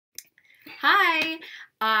Hi!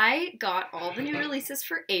 I got all the new releases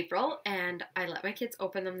for April and I let my kids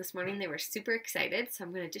open them this morning. They were super excited, so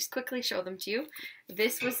I'm going to just quickly show them to you.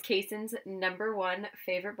 This was Kaysen's #1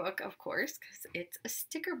 favorite book, of course, because it's a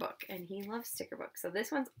sticker book and he loves sticker books. So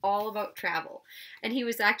this one's all about travel. And he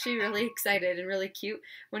was actually really excited and really cute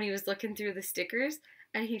when he was looking through the stickers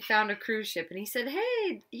and he found a cruise ship and he said,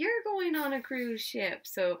 "Hey, you're going on a cruise ship."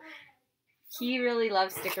 So he really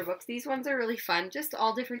loves sticker books. These ones are really fun, just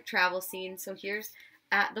all different travel scenes. So here's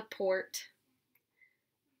at the port,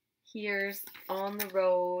 here's on the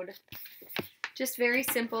road. Just very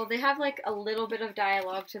simple. They have like a little bit of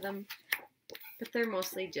dialogue to them, but they're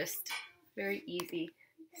mostly just very easy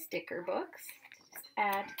sticker books. Just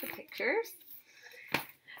add the pictures.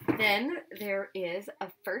 Then there is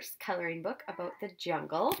a first coloring book about the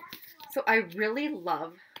jungle. So I really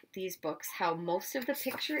love these books how most of the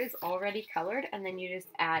picture is already colored and then you just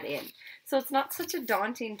add in. So it's not such a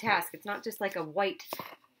daunting task. It's not just like a white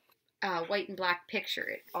and black picture.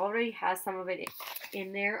 It already has some of it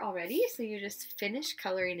in there already. So you just finish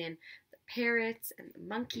coloring in the parrots and the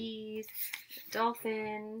monkeys, the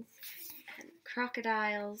dolphins, and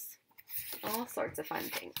crocodiles, all sorts of fun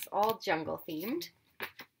things, all jungle themed.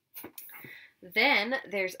 Then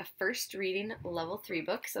there's a first reading level 3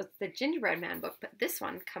 book. So it's the Gingerbread Man book, but this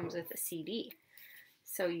one comes with a CD.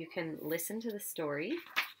 So you can listen to the story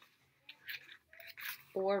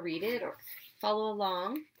or read it or follow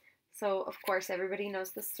along. So of course everybody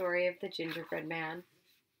knows the story of the Gingerbread Man.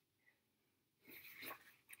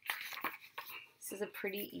 This is a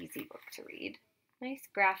pretty easy book to read. Nice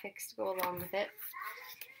graphics to go along with it.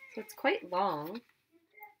 So it's quite long.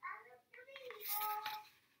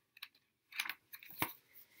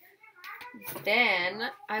 Then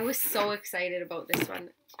I was so excited about this one.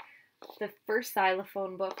 The first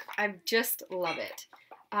xylophone book. I just love it.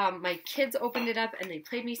 My kids opened it up and they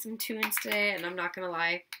played me some tunes today, and I'm not going to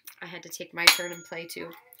lie, I had to take my turn and play too.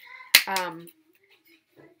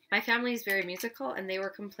 My family is very musical and they were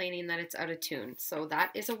complaining that it's out of tune. So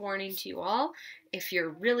that is a warning to you all. If you're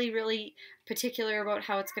really, really particular about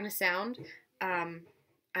how it's going to sound, I'm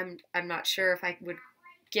not sure if I would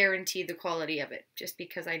guarantee the quality of it, just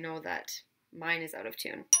because I know that mine is out of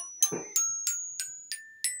tune.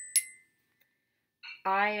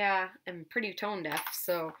 I am pretty tone deaf,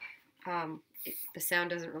 so the sound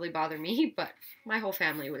doesn't really bother me, but my whole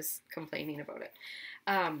family was complaining about it.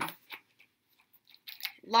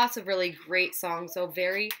 Lots of really great songs, so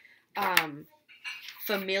very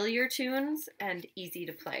familiar tunes and easy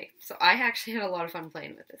to play. So I actually had a lot of fun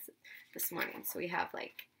playing with this morning. So we have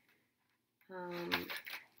like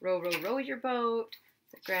Row, Row, Row Your Boat,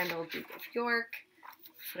 The Grand Old Duke of York,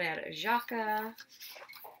 Frere Jacques,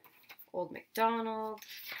 Old MacDonald,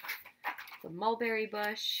 The Mulberry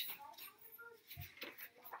Bush,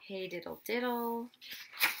 Hey Diddle Diddle,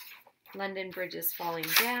 London Bridge is Falling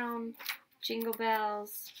Down, Jingle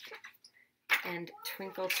Bells, and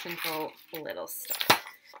Twinkle Twinkle Little Star.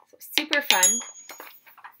 So super fun.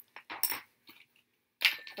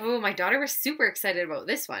 Oh, my daughter was super excited about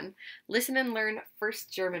this one. Listen and Learn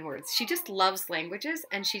First German Words. She just loves languages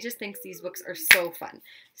and she just thinks these books are so fun.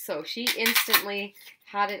 So she instantly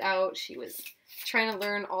had it out. She was trying to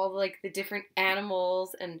learn all like the different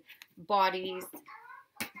animals and body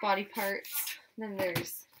parts. Then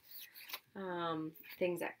there's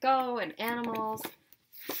things that go and animals,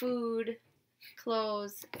 food,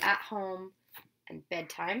 clothes, at home, and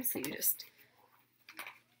bedtime. So you just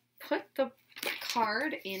put the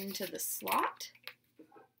card into the slot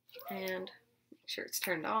and make sure it's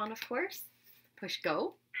turned on, of course. Push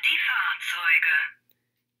go. Die Fahrzeuge.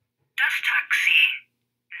 Das Taxi.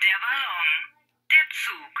 Der Ballon. Der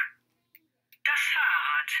Zug. Das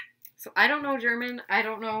Fahrrad. So I don't know German. I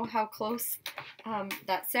don't know how close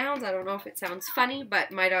that sounds. I don't know if it sounds funny,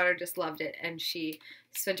 but my daughter just loved it and she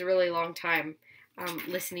spent a really long time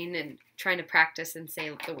listening and trying to practice and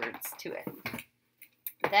say the words to it.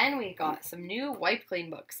 Then we got some new Wipe Clean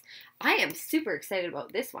books. I am super excited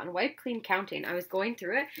about this one, Wipe Clean Counting. I was going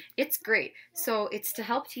through it. It's great. So it's to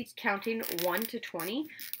help teach counting 1 to 20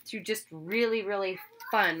 through just really, really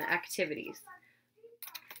fun activities.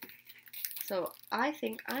 So I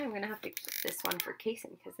think I'm going to have to keep this one for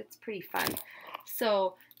Kaysen because it's pretty fun.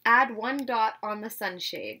 So add 1 dot on the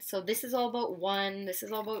sunshade. So this is all about 1, this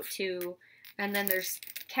is all about 2, and then there's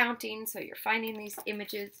counting. So you're finding these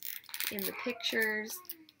images in the pictures.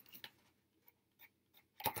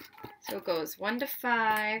 So it goes 1 to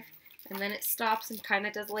 5, and then it stops and kind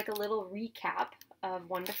of does like a little recap of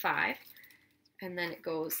 1 to 5, and then it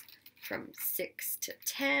goes from 6 to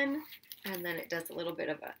 10, and then it does a little bit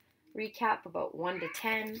of a recap about 1 to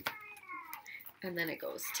 10, and then it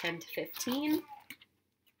goes 10 to 15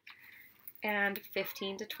 and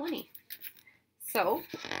 15 to 20. So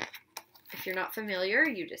if you're not familiar,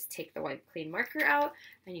 you just take the wipe clean marker out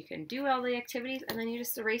and you can do all the activities and then you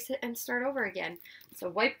just erase it and start over again. So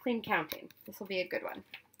wipe clean counting. This will be a good one.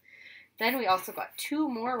 Then we also got 2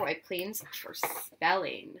 more wipe cleans for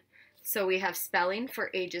spelling. So we have spelling for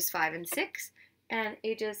ages 5 and 6 and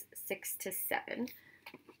ages 6 to 7.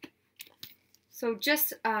 So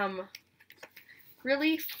just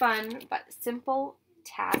really fun but simple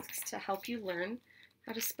tasks to help you learn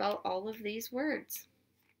how to spell all of these words.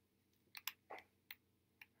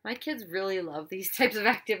 My kids really love these types of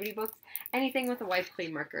activity books. Anything with a wipe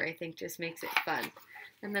clean marker, I think, just makes it fun.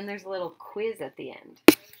 And then there's a little quiz at the end.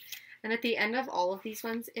 And at the end of all of these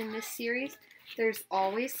ones in this series, there's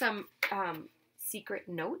always some secret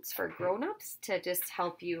notes for grown-ups to just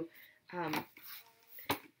help you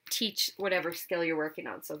teach whatever skill you're working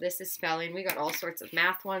on. So this is spelling. We got all sorts of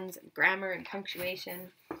math ones, and grammar and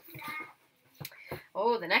punctuation.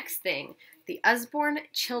 Oh, the next thing, the Usborne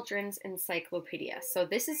Children's Encyclopedia. So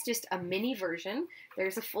this is just a mini version.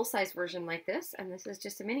 There's a full-size version like this, and this is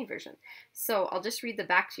just a mini version. So I'll just read the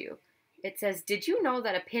back to you. It says, did you know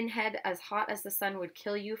that a pinhead as hot as the sun would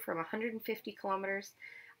kill you from 150 kilometers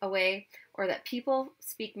away, or that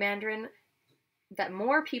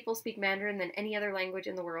more people speak Mandarin than any other language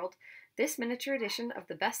in the world? This miniature edition of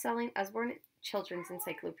the best-selling Usborne Children's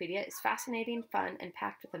Encyclopedia is fascinating, fun, and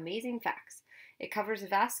packed with amazing facts. It covers a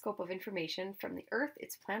vast scope of information from the earth,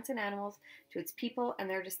 its plants and animals, to its people and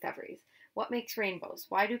their discoveries. What makes rainbows?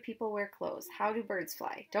 Why do people wear clothes? How do birds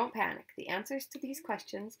fly? Don't panic. The answers to these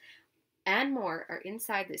questions and more are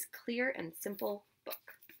inside this clear and simple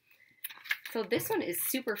book. So this one is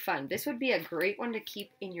super fun. This would be a great one to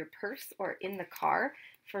keep in your purse or in the car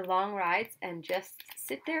for long rides and just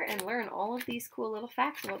sit there and learn all of these cool little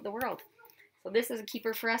facts about the world. So this is a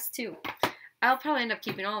keeper for us too. I'll probably end up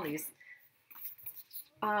keeping all these.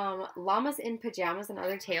 Llamas in Pajamas and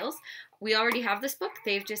Other Tales. We already have this book.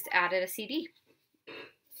 They've just added a CD.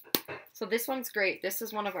 So this one's great. This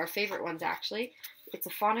is one of our favorite ones actually. It's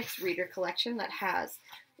a phonics reader collection that has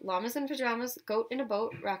Llamas in Pajamas, Goat in a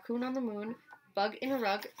Boat, Raccoon on the Moon, Bug in a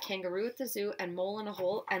Rug, Kangaroo at the Zoo, and Mole in a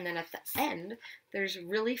Hole. And then at the end, there's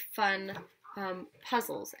really fun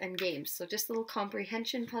puzzles and games. So just little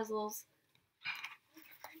comprehension puzzles.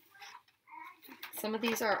 Some of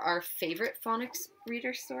these are our favorite phonics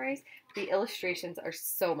reader stories. The illustrations are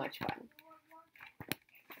so much fun.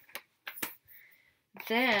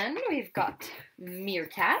 Then we've got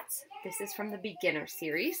Meerkats. This is from the beginner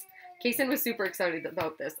series. Kason was super excited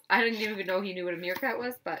about this. I didn't even know he knew what a meerkat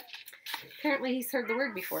was, but apparently he's heard the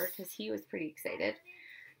word before because he was pretty excited.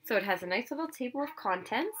 So it has a nice little table of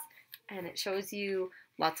contents, and it shows you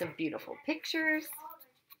lots of beautiful pictures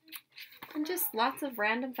and just lots of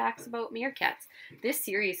random facts about meerkats. This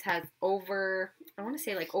series has over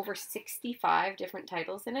 65 different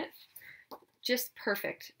titles in it. Just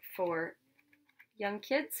perfect for young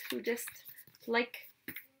kids who just like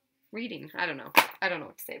reading. I don't know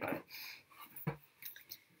what to say about it.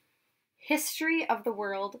 History of the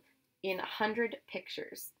World in 100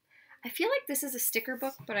 Pictures. I feel like this is a sticker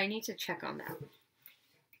book, but I need to check on that.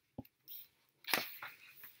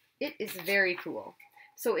 It is very cool.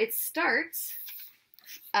 So it starts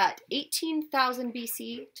at 18,000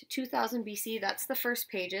 BC to 2000 BC. That's the first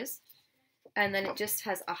pages. And then it just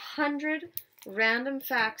has 100 random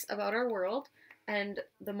facts about our world. And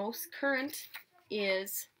the most current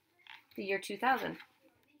is the year 2000.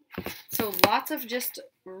 So lots of just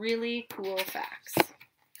really cool facts.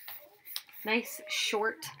 Nice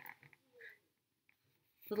short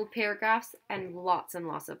little paragraphs and lots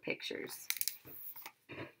of pictures.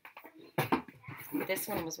 This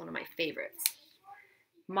one was one of my favorites.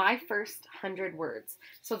 My First 100 Words.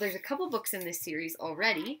 So there's a couple books in this series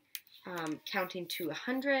already, counting to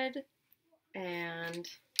 100, and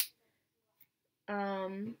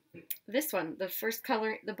this one,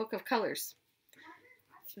 the Book of Colors.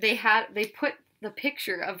 They put the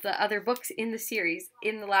picture of the other books in the series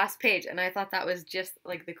in the last page, and I thought that was just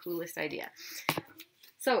like the coolest idea.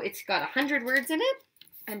 So it's got 100 words in it,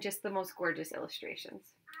 and just the most gorgeous illustrations.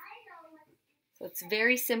 So it's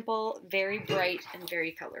very simple, very bright, and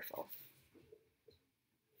very colorful.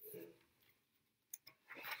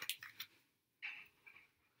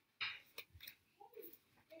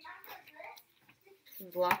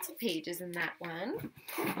 There's lots of pages in that one.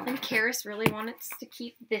 And Karis really wanted us to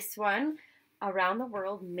keep this one, Around the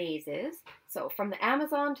World Mazes. So from the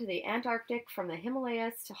Amazon to the Antarctic, from the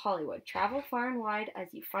Himalayas to Hollywood, travel far and wide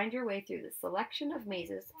as you find your way through the selection of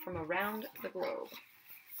mazes from around the globe.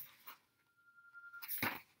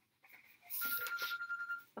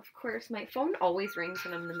 of course, my phone always rings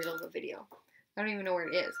when I'm in the middle of a video. I don't even know where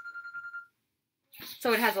it is.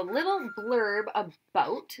 So it has a little blurb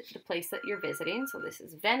about the place that you're visiting. So this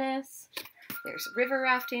is Venice. There's river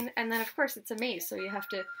rafting. And then, of course, it's a maze. So you have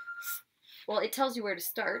to, well, it tells you where to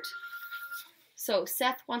start. So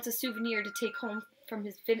Seth wants a souvenir to take home from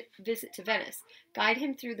his visit to Venice. Guide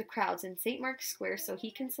him through the crowds in St. Mark's Square so he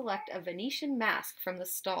can select a Venetian mask from the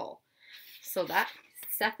stall. So that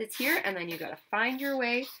Seth is here, and then you got to find your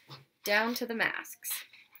way down to the masks.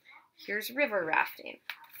 Here's river rafting.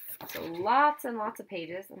 So lots and lots of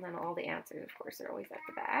pages, and then all the answers, of course, are always at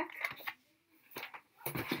the back.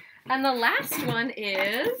 And the last one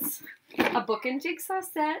is a book and jigsaw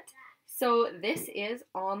set. So this is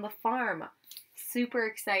On the Farm. Super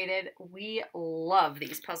excited. We love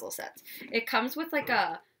these puzzle sets. It comes with like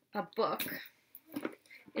a book.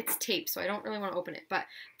 It's taped, so I don't really want to open it, but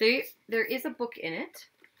there is a book in it.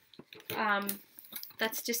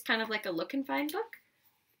 That's just kind of like a look and find book.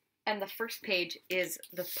 And the first page is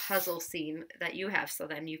the puzzle scene that you have. So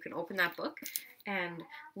then you can open that book and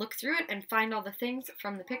look through it and find all the things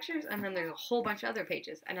from the pictures. And then there's a whole bunch of other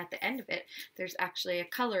pages. And at the end of it, there's actually a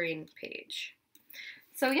coloring page.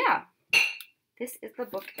 So yeah, this is the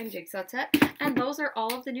book and jigsaw set. And those are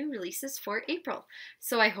all of the new releases for April.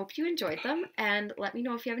 So I hope you enjoyed them. And let me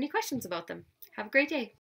know if you have any questions about them. Have a great day.